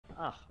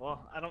Ah,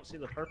 well, I don't see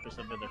the purpose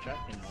of it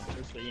attracting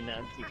monsters, but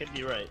you could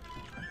be right.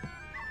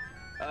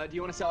 Do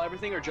you want to sell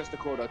everything or just the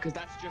quota? Because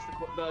that's just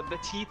the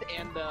teeth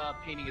and the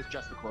painting is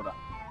just the quota.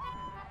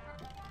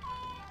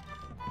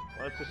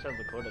 Well, let's just have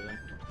the quota then.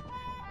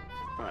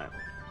 Alright.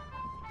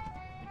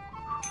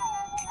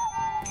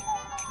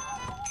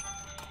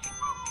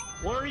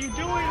 What are you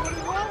doing? What is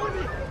wrong with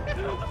you?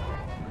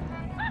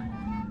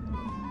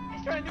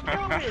 He's trying to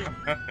kill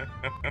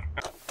me!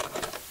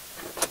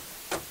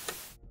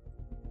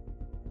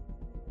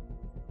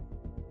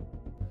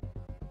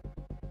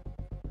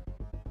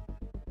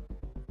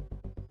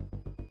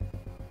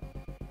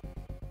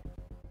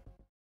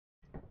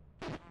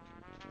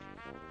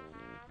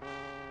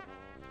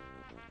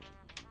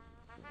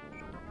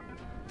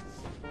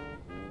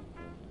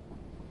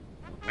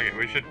 Okay,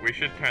 we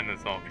should turn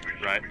this off,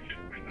 right?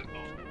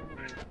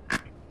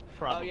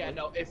 Probably. Oh yeah,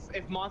 no.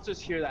 If monsters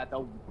hear that,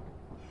 they'll.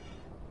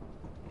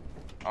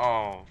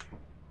 Oh.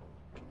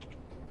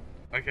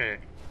 Okay.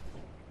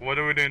 What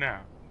do we do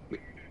now?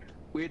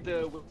 We have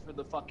to wait for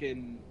the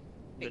fucking.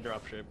 The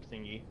dropship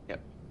thingy. Yep.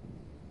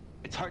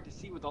 It's hard to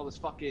see with all this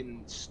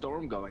fucking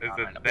storm going on. Is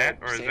it right now.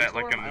 that, Well, or is that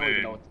like a sandstorm? I don't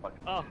even know moon? what the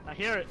fuck. Oh, I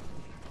hear it.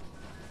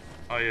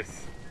 Oh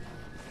yes.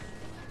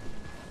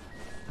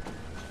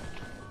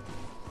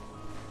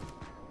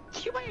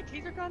 Did you buy a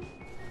taser gun?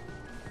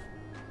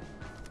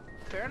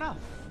 Fair enough.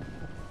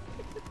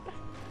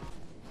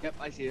 Yep,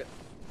 I see it.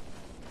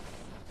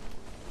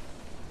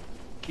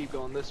 Keep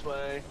going this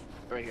way.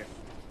 Right here.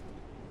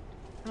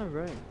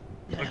 Alright.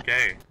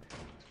 Okay.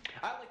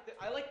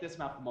 I like this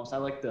map the most. I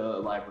like the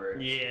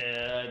library.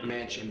 Yeah.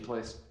 Mansion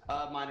place.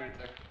 Mine right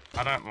there.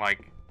 I don't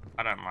like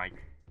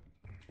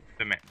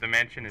the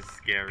mansion is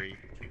scary.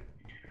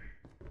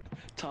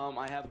 Tom,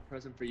 I have a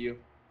present for you.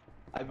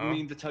 I've been Oh?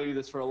 meaning to tell you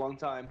this for a long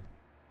time.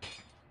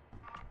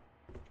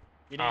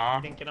 You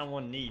didn't get on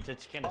one knee,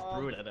 just kind of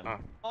threw it at him.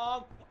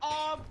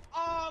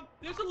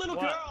 There's a little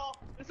What? girl.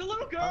 There's a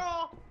little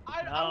girl.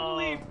 I No. wanna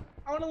leave.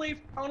 I wanna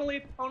leave. I wanna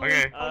leave. I wanna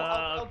Okay. leave.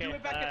 I'll do Okay,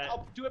 it back.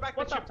 I'll do it back.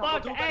 What to the ship, Tom. I'll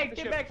fuck? do it Hey, to the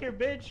get ship. back here,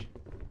 bitch!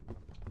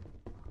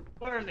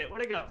 Where is it?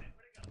 Where'd it go?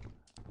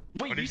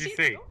 Wait, What did you see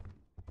see? it?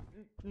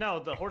 No,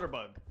 the hoarder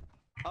bug.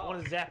 I Oh.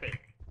 want to zap it.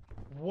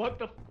 What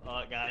the?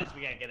 Guys,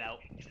 we gotta get out.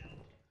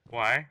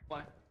 Why?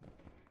 Why?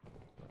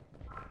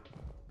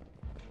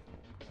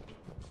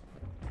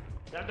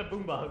 Zap the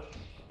boombox.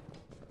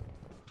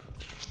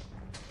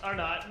 Or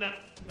not? No,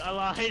 I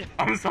lied.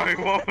 I'm sorry.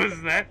 What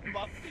was that?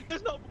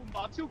 There's no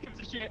boombox. Who gives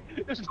a shit?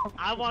 There's no.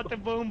 I want the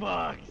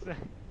boombox.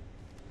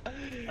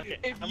 Okay,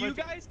 If I'm you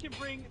gonna- guys can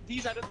bring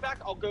these items back,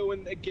 I'll go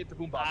and get the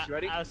boombox. You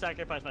ready? I'll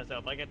sacrifice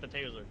myself. I get the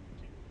taser.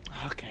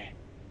 Okay.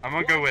 I'm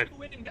gonna go with.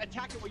 Go in and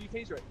attack it while you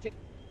taser it.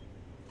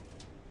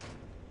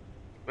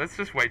 Let's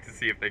just wait to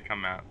see if they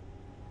come out.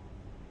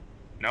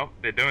 Nope,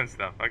 they're doing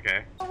stuff.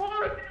 Okay.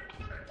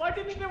 Why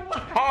didn't it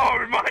work?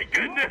 Oh my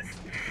goodness!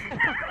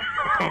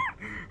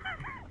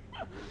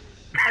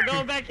 I'm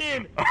going back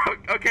in.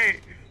 Okay.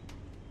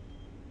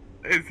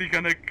 Is he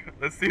gonna?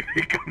 Let's see if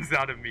he comes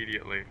out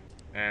immediately.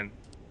 And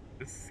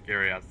this is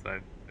scary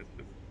outside. It's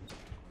just.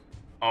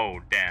 Oh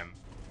damn.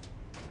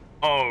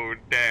 Oh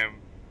damn.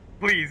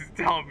 Please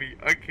tell me.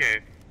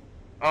 Okay.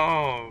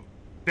 Oh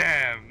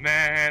damn,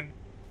 man.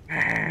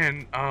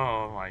 Man.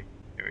 Oh my.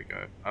 Here we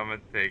go. I'm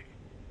gonna take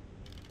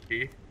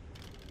teeth,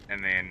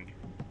 and then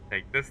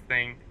take this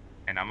thing,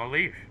 and I'm gonna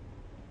leave.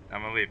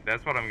 I'm gonna leave.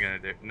 That's what I'm gonna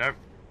do. Nope.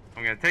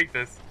 I'm gonna take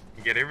this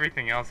and get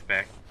everything else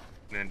back.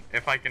 And then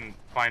if I can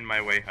find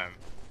my way home.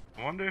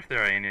 I wonder if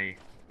there are any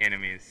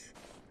enemies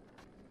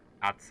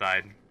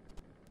outside.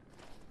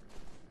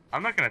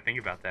 I'm not gonna think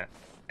about that.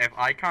 If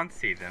I can't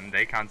see them,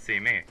 they can't see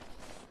me.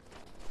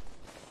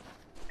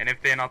 And if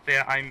they're not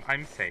there,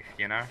 I'm safe,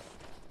 you know?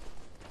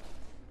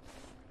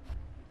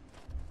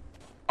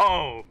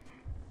 Oh!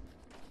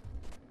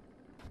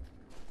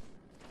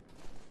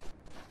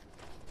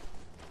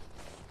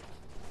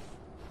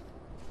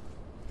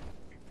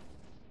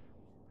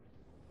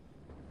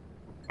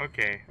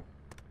 Okay.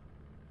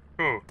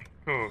 Cool.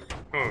 Cool.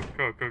 Cool.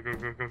 Cool. Cool. Cool.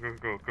 Cool. Cool. Cool.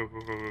 Cool. Cool. Cool.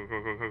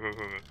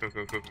 Cool.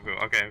 Cool. Cool. Cool.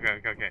 Okay. Okay.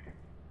 Okay. Okay.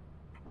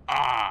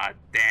 Ah,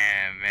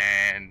 damn,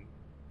 man.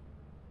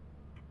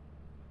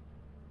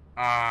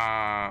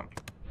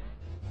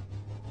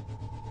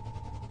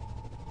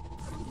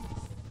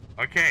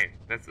 Okay.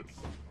 That's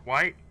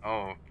why.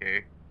 Oh,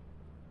 okay.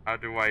 How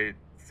do I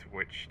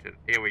switch to?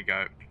 Here we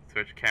go.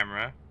 Switch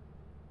camera.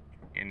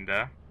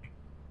 Ender.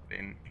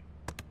 Then.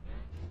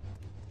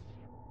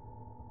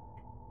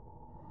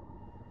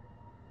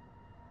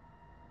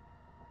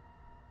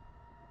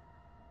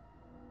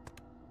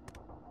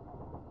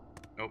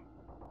 Nope.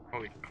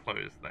 Probably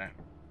close that.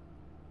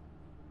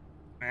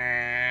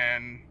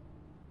 Man.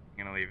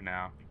 I'm gonna leave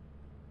now.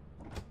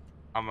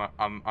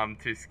 I'm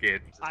too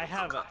scared. I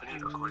have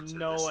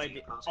no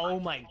idea. Oh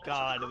my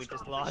god, we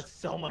just lost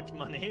so much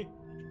money.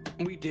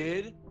 We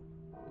did.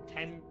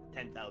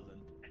 10,000.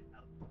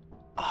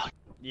 Oh.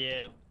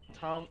 Yeah,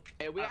 Tom.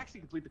 Hey, we actually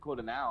complete the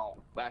quota now.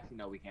 But actually,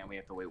 no, we can't. We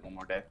have to wait one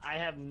more day. I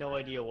have no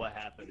idea what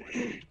happened.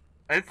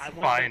 It's I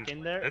went fine. back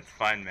in there, It's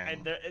fine, man.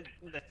 and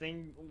the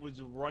thing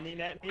was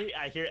running at me.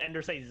 I hear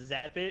Ender say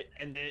 "zap it,"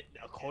 and then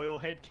a coil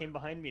head came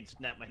behind me and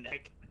snapped my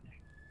neck.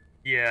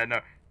 Yeah, no.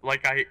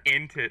 Like I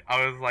entered,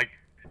 I was like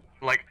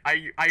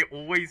I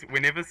always,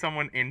 whenever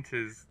someone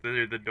enters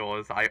the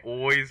doors, I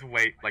always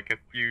wait like a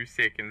few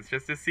seconds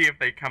just to see if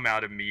they come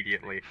out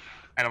immediately.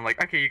 And I'm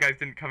like, okay, you guys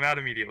didn't come out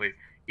immediately.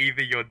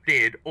 Either you're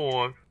dead,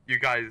 or you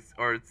guys,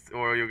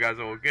 or you guys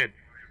are all good.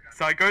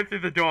 So I go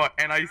through the door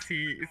and I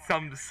see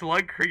some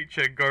slug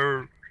creature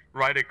go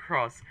right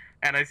across,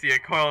 and I see a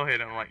coil head,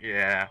 and I'm like,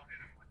 yeah,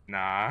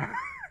 nah.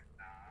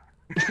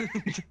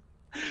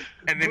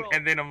 Bro,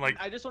 and then I'm like,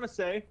 I just want to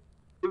say,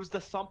 it was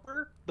the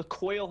thumper, the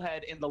coil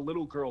head, and the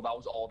little girl that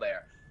was all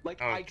there. Like,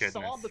 Oh, I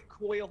saw goodness. the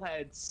coil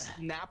head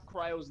snap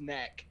Cryo's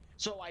neck,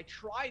 so I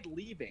tried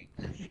leaving.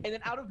 And then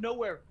out of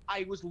nowhere,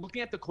 I was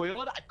looking at the coil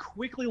head, I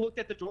quickly looked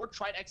at the door,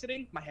 tried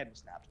exiting, my head was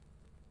snapped.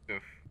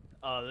 oof.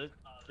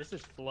 This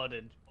is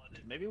flooded.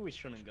 Maybe we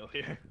shouldn't go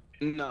here.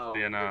 No,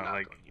 Yeah, we're no, not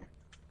like- going here.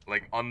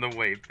 Like on the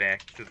way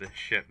back to the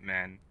ship,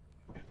 man.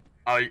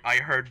 I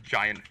heard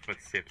giant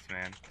footsteps,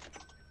 man.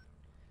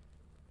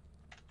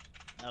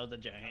 That was a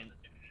giant.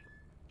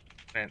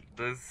 Man,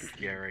 this is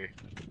scary.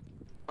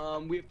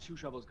 We have 2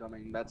 shovels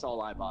coming, that's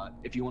all I bought.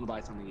 If you want to buy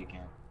something, you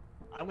can.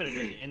 I'm gonna get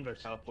the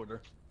inverse teleporter.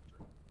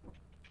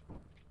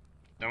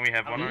 Don't we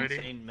have I'm one an already?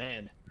 insane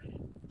man.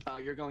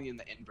 You're going in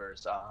the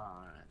inverse,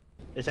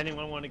 Does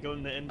anyone want to go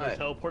in the inverse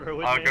Alright. teleporter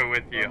with I'll me? go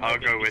with you. Or am I I'll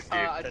gonna go be with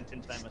you.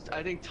 sentenced by myself?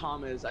 I think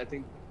Tom is.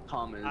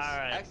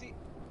 Alright. Actually,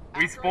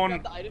 We after I spawn-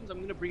 grab the items, I'm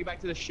gonna bring it back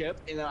to the ship,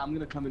 and then I'm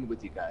gonna come in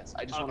with you guys.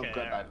 I just want to Okay,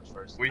 grab the alright. items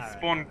first. We Alright,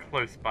 spawn alright.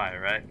 close by,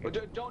 right?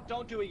 But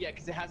don't do it yet,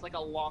 because it has like a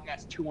long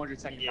ass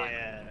 200-second timer.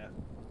 Yeah.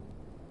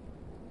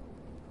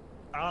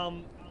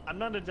 I'm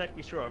not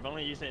exactly sure. I've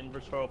only used the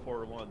inverse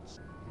teleporter once.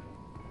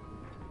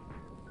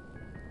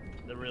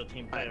 The real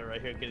team player right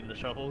here getting the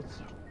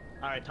shovels.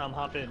 Alright, Tom,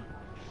 hop in.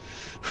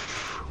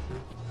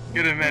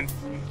 Get him, man.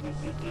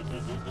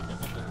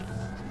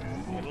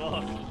 Good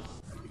luck.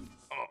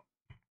 Oh.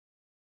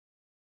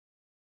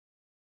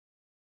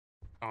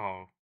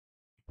 Oh.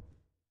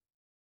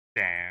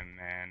 Damn,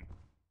 man.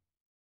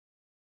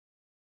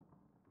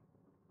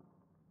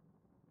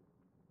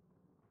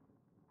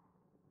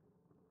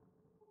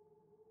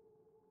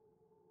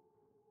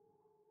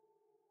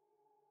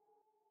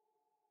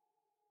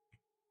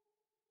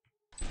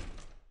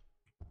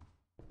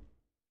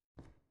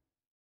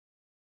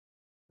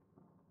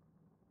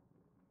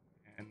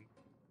 And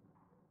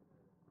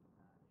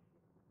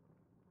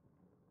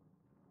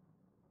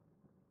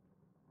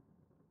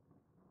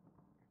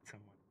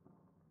someone.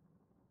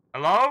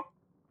 Hello?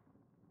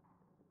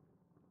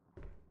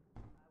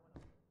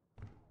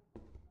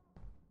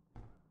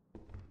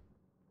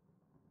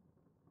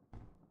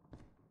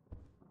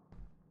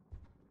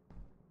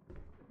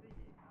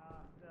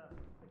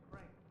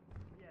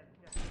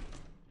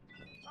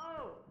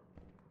 Oh!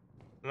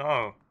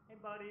 Hello? Hey,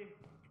 buddy.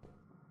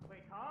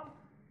 Wait, Tom?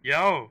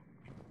 Yo?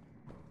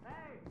 Hey!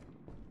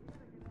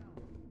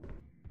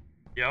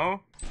 Yo?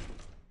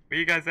 Where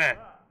you guys at?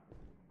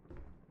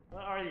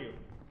 Where are you?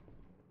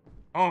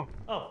 Oh,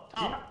 Oh,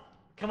 Tom!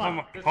 Come Oh on!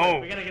 my- This oh,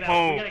 way. We gotta get out.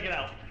 oh. We gotta get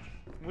out.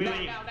 We Now,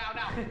 leave. now.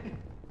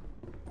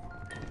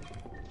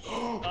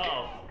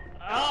 Oh!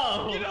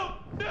 Oh! Get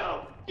out!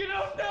 No! Get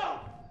out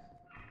now!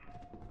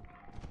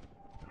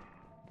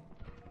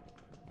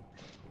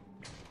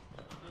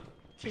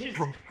 Jeez.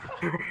 bro,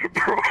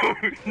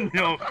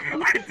 no,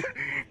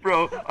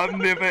 bro, I'm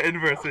never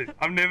inversing.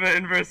 I'm never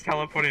inverse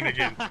teleporting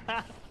again.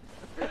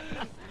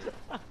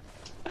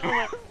 Oh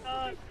my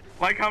god.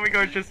 Why can't we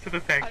go just to the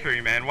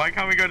factory, man? Why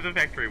can't we go to the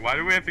factory? Why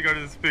do we have to go to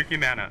the spooky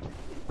manor?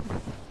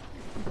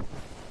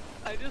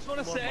 I just want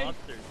to More say,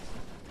 monsters.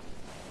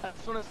 I'm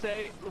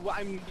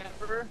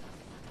never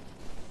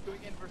doing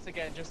inverse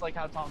again, just like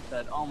how Tom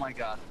said. Oh my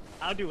god.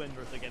 I'll do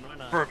inverse again, why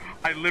not? Bro,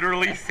 I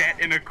literally sat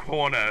in a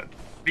corner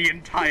the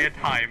entire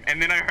time,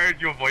 and then I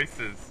heard your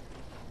voices.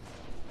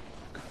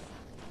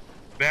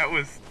 That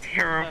was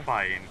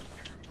terrifying.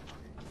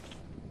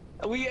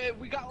 We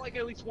got like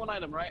at least one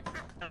item, right?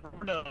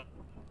 No.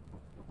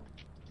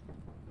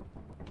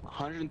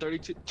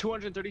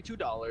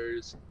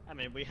 $232. I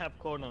mean, we have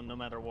Chrono no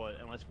matter what,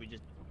 unless we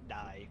just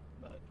die,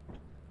 but...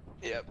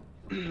 Yep.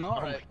 Oh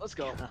Alright, my let's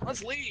go. God.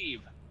 Let's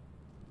leave.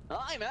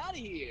 I'm out of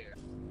here.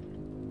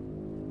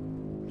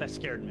 That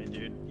scared me,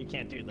 dude. You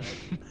can't do that.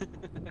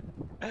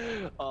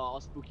 Oh,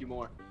 I'll spook you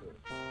more.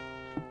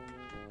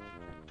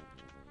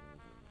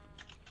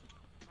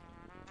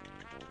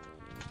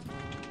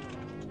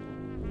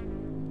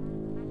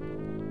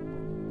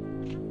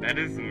 That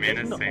is Doesn't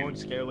the horn menacing.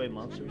 scare away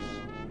monsters?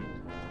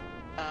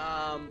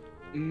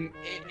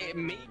 It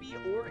maybe,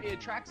 or it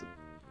attracts them.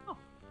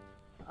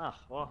 Ah,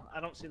 well,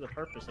 I don't see the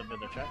purpose of it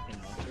attracting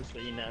monsters,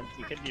 but you know,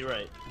 you could be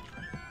right.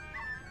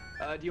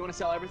 Do you want to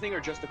sell everything or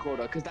just the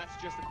quota? Because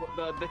that's just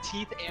the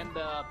teeth and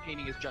the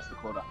painting is just the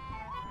quota.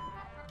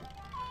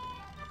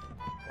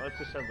 Well, let's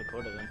just have the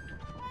quota then.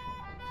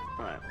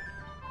 Alright.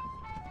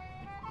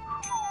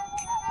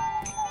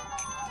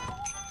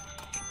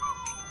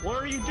 What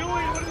are you doing?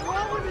 What is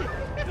wrong with you?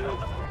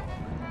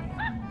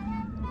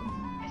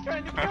 He's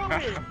trying to kill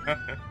me.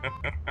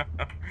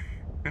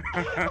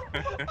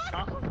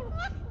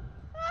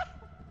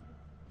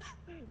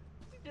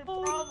 What's your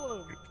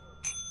problem?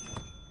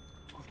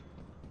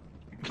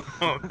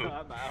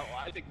 I'm out.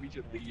 I think we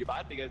should leave.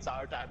 I think it's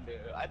our time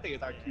to. I think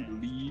it's our cue to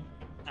leave.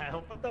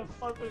 What the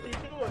fuck was he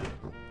doing?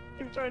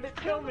 He was trying to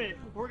kill me.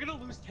 We're gonna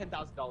lose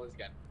 $10,000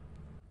 again.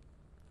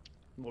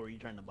 What were you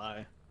trying to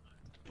buy?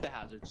 The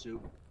hazard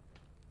suit.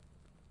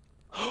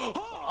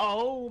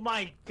 Oh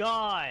my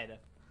god!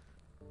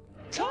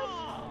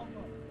 Tom!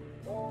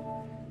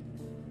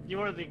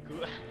 You are the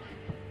good.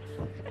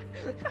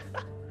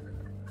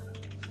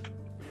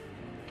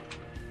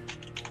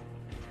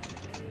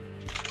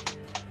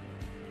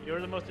 You're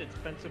the most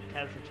expensive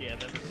casualty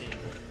I've ever seen.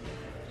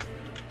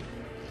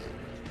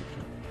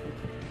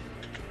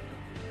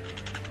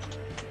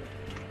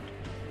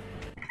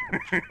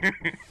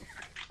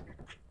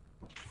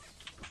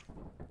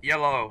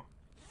 Yellow.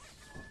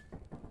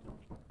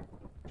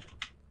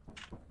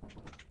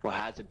 Well,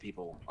 hazard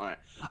people. Alright.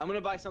 I'm gonna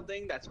buy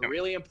something that's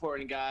really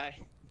important, guy.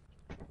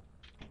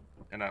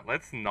 And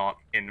let's not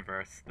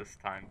inverse this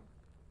time.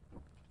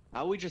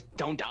 How we just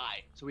don't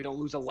die, so we don't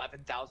lose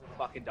 11,000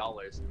 fucking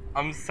dollars.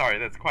 I'm sorry,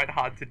 that's quite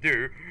hard to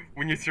do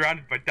when you're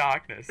surrounded by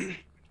darkness.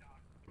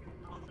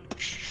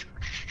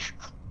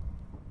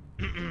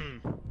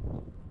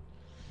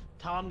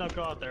 Tom, don't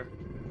go out there.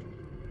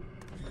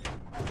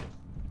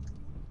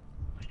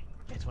 You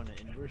guys want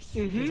to inverse?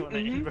 You guys want to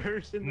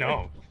inverse in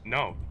there?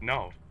 No.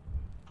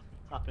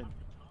 Hop in.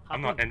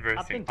 I'm not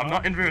inversing. I'm Tom.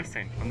 not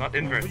inversing. I'm not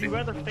Would inversing. you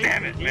rather face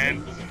Damn the it, man.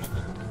 demons?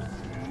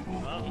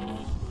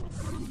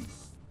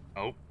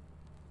 Oh.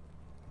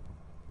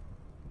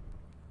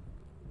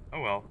 Oh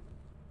well.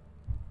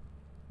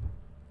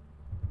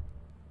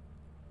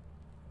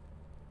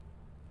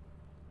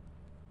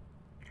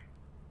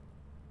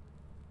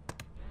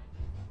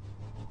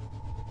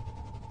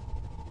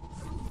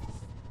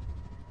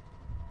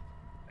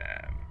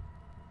 Damn.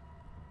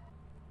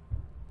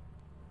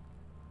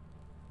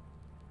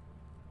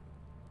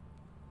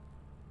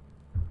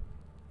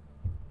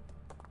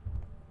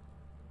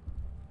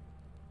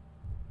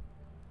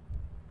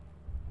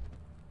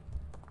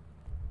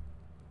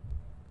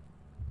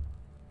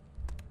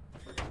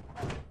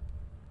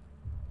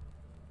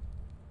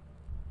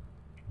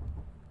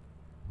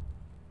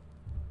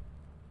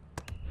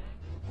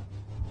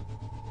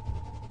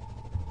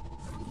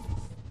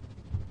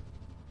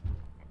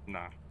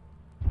 Nah.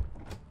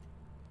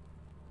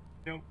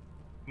 Nope.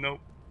 Nope.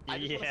 I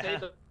just want to say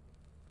the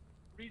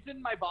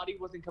reason my body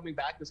wasn't coming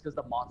back is because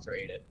the monster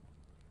ate it.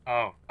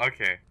 Oh,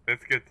 okay.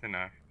 That's good to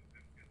know.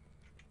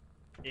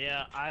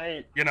 Yeah,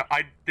 You know,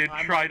 I did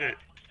I try might to.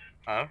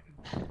 Huh?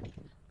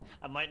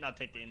 I might not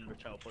take the inverse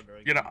teleporter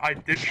again. You know, I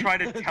did try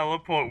to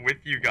teleport with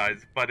you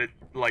guys, but it,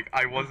 like,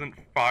 I wasn't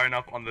far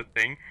enough on the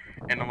thing,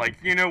 and I'm like,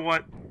 you know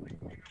what?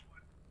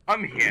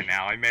 I'm here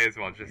now, I may as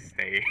well just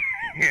stay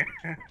here.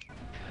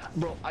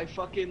 Bro, I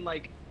fucking,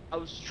 like, I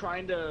was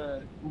trying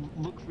to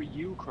look for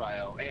you,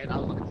 Cryo, and I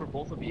was looking for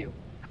both of you.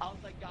 I was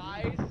like,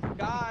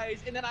 guys,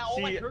 and then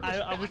all I See, heard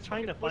was I was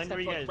trying to find where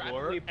you guys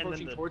were, and then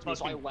approaching the towards me,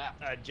 so I fucking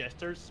left.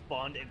 jester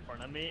spawned in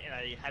front of me, and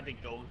I had to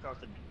go across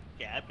the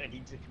gap, and he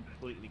just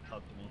completely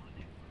cucked me.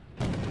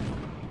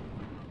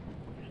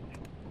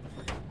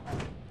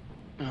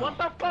 What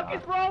the fuck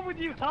is wrong with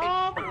you,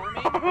 Tom?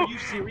 Are you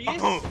serious?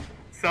 Oh,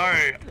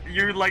 sorry.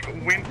 You, like,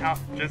 went out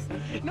just...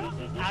 No.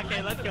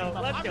 Okay, let's go.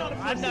 Let's go.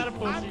 I'm not a I'm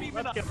pussy. beaming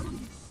Let's up. go.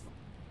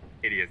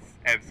 Idiots.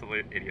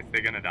 Absolute idiots.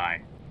 They're gonna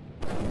die.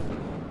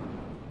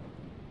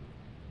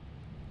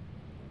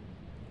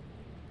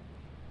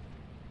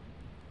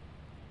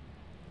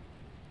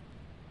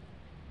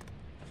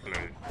 Close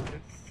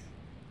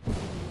this.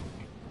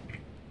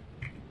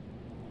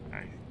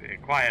 Nice. Stay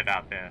quiet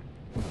out there.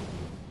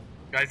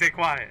 Guys, stay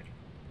quiet.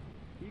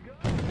 You good?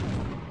 I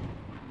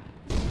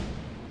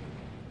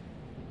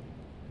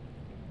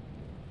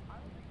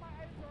don't think my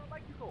eyes are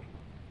electrical.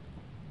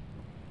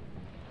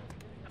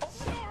 Open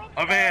the door!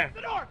 Over here. Open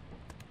the door!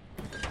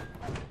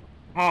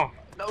 Oh,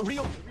 No,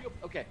 reopen.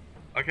 Okay.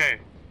 okay.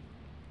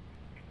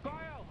 Cryo,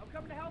 I'm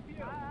coming to help you.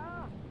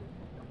 Tom!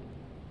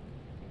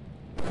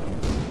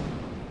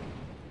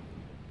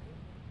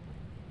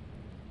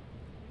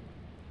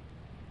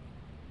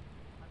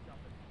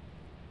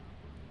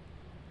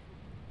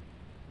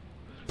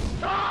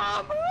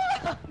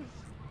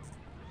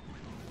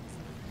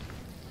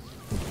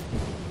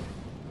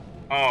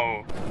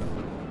 Oh,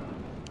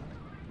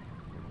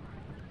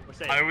 We're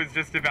safe. I was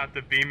just about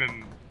to beam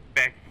him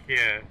back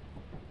here.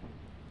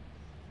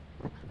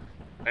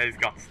 He's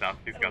got stuff.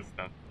 He's got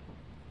stuff.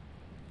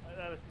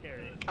 That was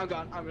scary. I'm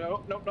gone. I'm no.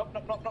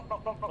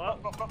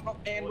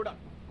 And we're done.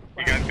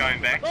 You guys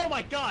going back? Oh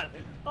my god!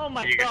 Oh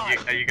my You, god!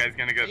 are you guys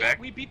gonna go Yeah, back?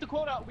 we beat the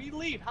quota. We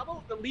leave. How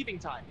about the leaving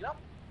time? You know?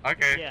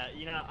 Okay. Yeah,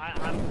 you know,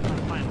 I'm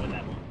fine with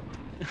that one.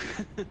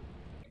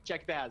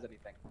 Check if it has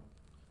anything.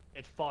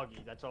 It's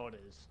foggy, that's all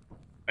it is.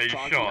 Are you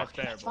Foggy, sure? That's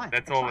terrible. That's fine.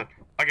 That's all. fine.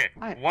 Okay.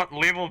 Alright. What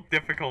level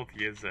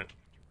difficulty is it?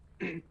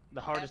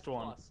 The hardest S+.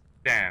 one.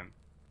 Damn.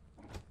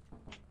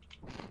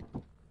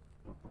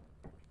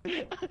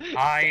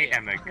 I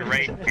am a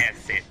great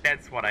asset.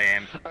 That's what I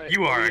am. Alright,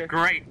 You are over a here.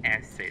 great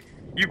asset.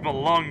 You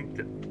belong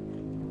to...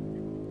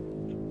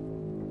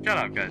 Shut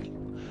up, guys.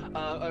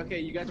 Okay,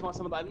 you guys want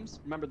some of the items?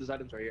 Remember, there's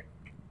items right here.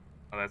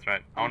 Oh, that's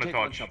right. I I'm want a taking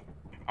one torch. shovel.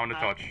 I want a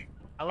torch.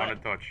 I I want a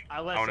let torch. I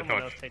let I want a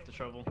someone else torch. take the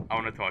shovel. I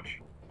want a torch.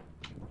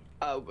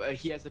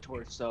 He has the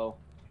torch, so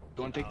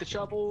you want to take the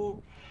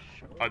shovel?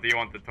 Oh, do you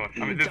want the torch? I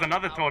mean, there's Jump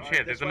another out, torch here.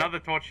 this There's way. another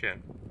torch here.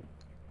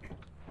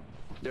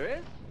 There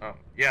is? Oh,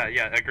 yeah,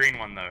 a green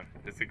one though.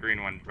 It's a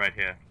green one right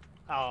here.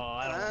 Oh,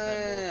 I don't want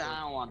that. I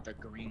don't want the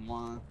green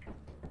one.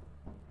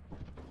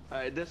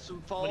 Alright, this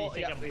will fall. What do you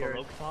think yeah, of here.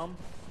 Baroque Tom?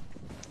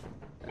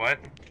 What?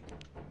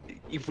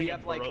 If we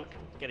have like,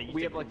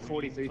 we have like $43,000.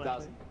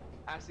 43,000.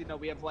 Actually, no,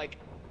 we have like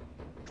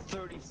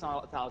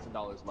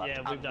 $30,000 left. Yeah,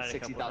 out we've of the died a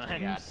couple 60,000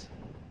 we had. times.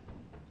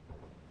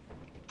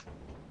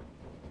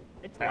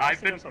 It's I've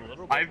lasted us a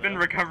little bit, been though.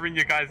 recovering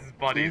your guys'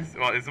 bodies,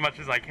 well, as much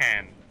as I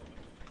can.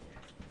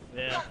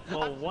 Yeah.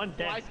 Well, one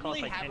death costs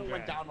Surprisingly, like 10 haven't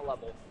went grand. down a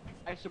level.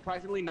 I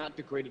surprisingly not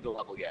degraded a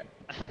level yet.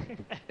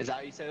 Is that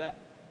how you say that?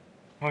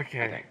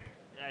 Okay.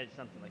 Yeah,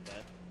 something like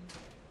that.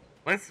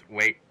 Let's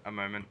wait a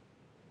moment.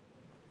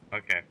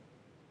 Okay.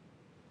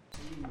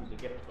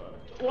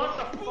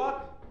 What the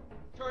fuck?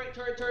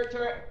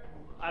 Turret.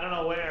 I don't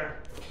know where.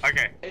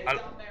 Okay. It's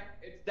down there.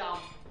 It's down.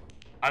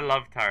 I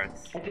love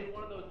turrets. I did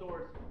one of those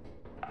doors.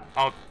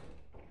 Oh,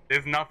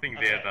 there's nothing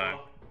there Okay, though.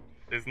 well,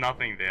 There's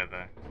nothing there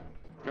though.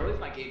 At least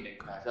my game didn't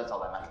crash. That's all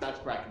that matters. That's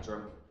Bracken's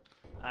room.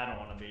 I don't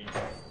want to be.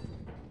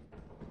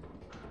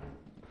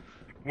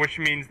 Which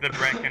means the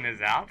Brecken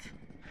is out.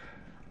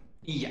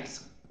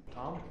 Yes.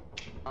 Tom?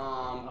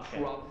 Okay.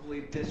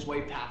 Probably this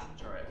way past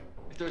the turret.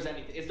 If there's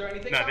anything, is there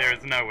anything? No, else? there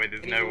is no way.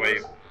 There's Any no way.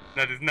 doors?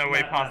 No, there's no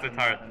way past the Nothing,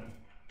 turret. nothing.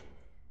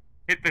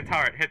 Hit the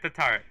turret. Hit the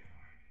turret.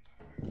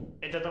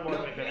 It doesn't No, work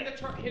like hitting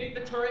that. hitting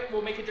the turret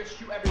will make it just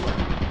shoot everywhere.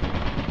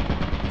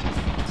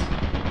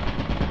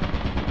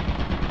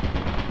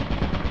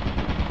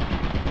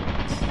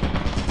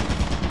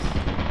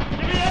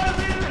 Get me out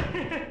of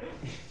here!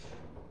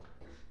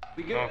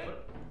 We good? Oh.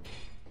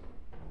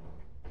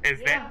 Is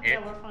that it?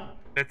 Yeah, we're fine.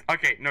 That's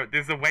okay. No,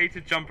 there's a way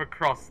to jump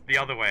across the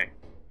other way.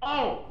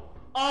 Oh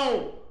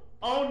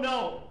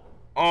no!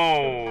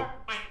 Oh.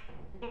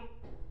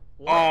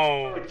 What?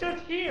 Oh. It's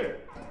just here.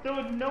 There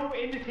was no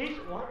indication.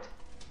 What?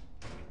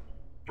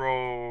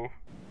 Bro.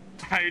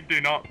 I do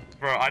not.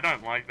 Bro, I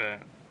don't like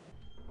that.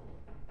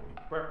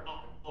 Where?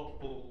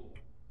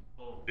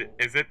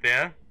 Is it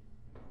there?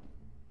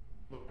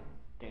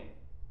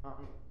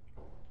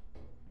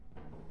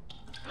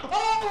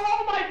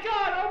 Oh my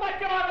god! Oh my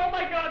god! Oh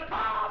my god!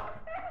 Tom!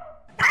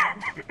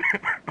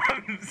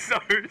 I'm so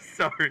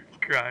sorry,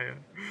 Cryo.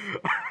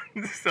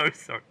 I'm so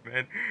sorry,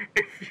 man.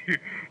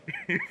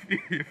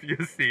 If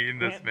you're seeing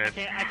this, man.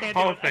 I can't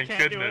do Oh, it. thank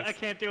goodness. I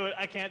can't do it.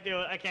 I can't do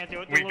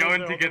it. We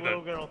going together. The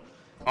little girl.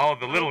 Oh,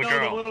 the little No,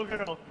 girl. The little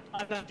girl.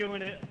 I'm not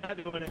doing it. I'm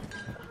not doing it.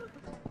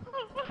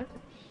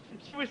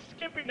 She was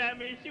skipping at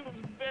me. She was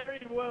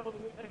very well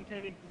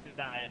intending to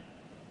die.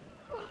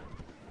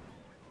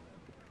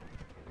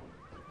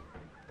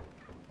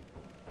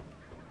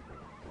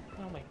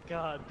 Oh my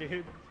god,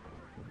 dude.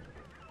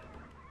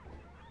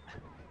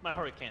 My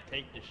heart can't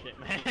take this shit,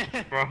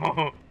 man.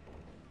 Bro.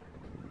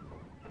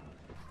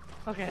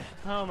 Okay.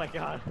 Oh my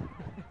god.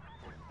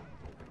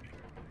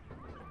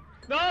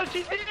 No,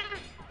 she's here!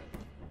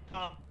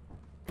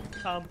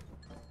 Tom.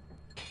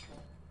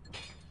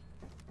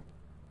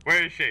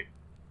 Where is she?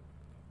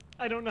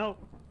 I don't know.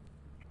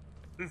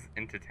 This is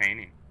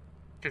entertaining.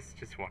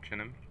 Just watching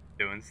him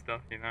doing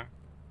stuff, you know?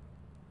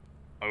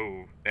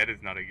 Oh, that is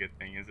not a good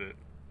thing, is it?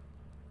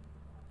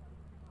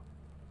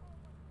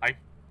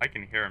 I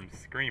can hear him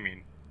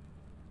screaming.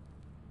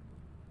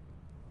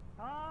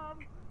 Tom!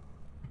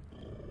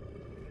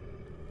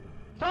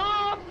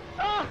 Tom!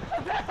 Oh,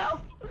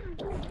 help!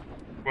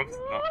 Whoops,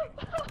 no.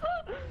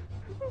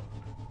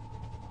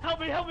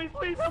 Help me,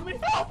 please, help me!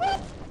 Help me!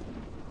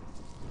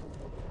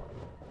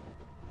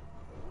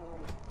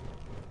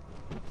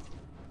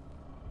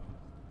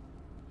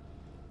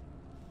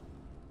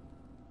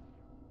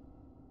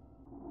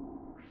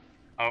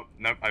 Oh,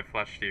 nope, I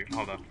flushed you.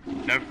 Hold on.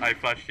 Nope, I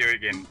flushed you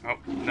again. Oh,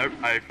 nope,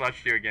 I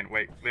flushed you again.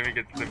 Wait, let me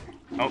get some.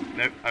 Oh,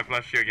 nope, I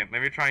flushed you again.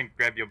 Let me try and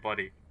grab your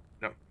body.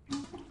 Nope.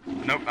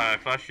 Nope, I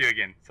flushed you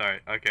again. Sorry,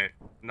 okay.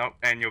 Nope,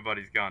 and your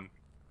body's gone.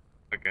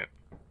 Okay.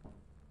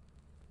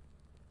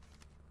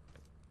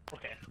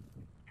 Okay.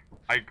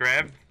 I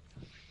grabbed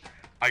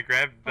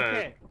the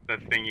Okay. the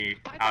thingy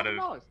out of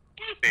 $5,000.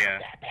 there.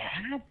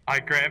 I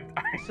grabbed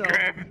So-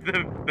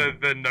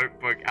 the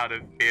notebook out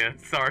of here.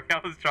 Sorry, I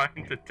was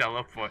trying to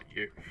teleport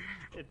you.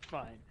 It's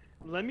fine.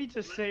 Let me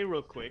just say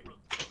real quick,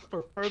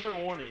 for further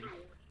warning,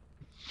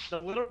 the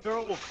little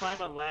girl will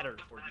climb a ladder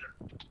for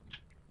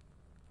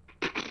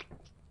you.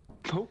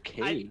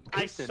 Okay.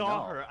 I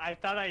saw her. I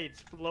thought I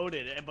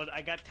exploded, but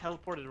I got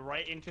teleported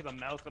right into the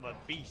mouth of a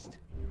beast.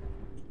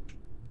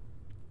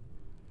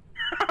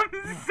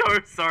 I'm so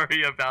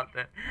sorry about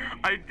that.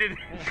 I didn't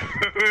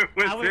know it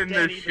was, I was in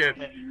dead the either ship.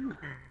 way.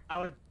 I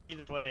was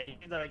either way.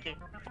 Either I get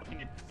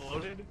fucking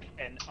exploded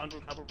and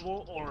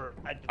unrecoverable, or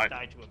I just I-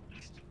 die to a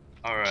beast.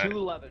 Alright.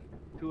 211.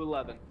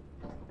 211.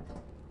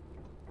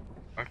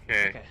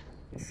 Okay.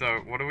 So,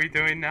 what are we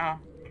doing now?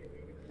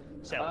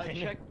 So,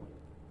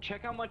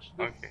 Check how much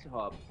this Okay.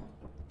 hub.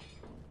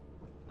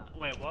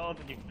 wait, what else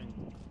did you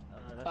bring?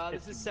 That's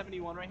This is 50.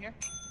 71 right here.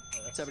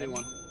 That's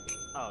 71.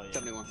 Oh, yeah.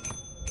 71.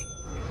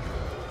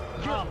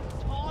 Tom,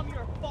 Tom,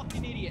 you're a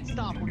fucking idiot.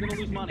 Stop. We're gonna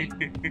lose money.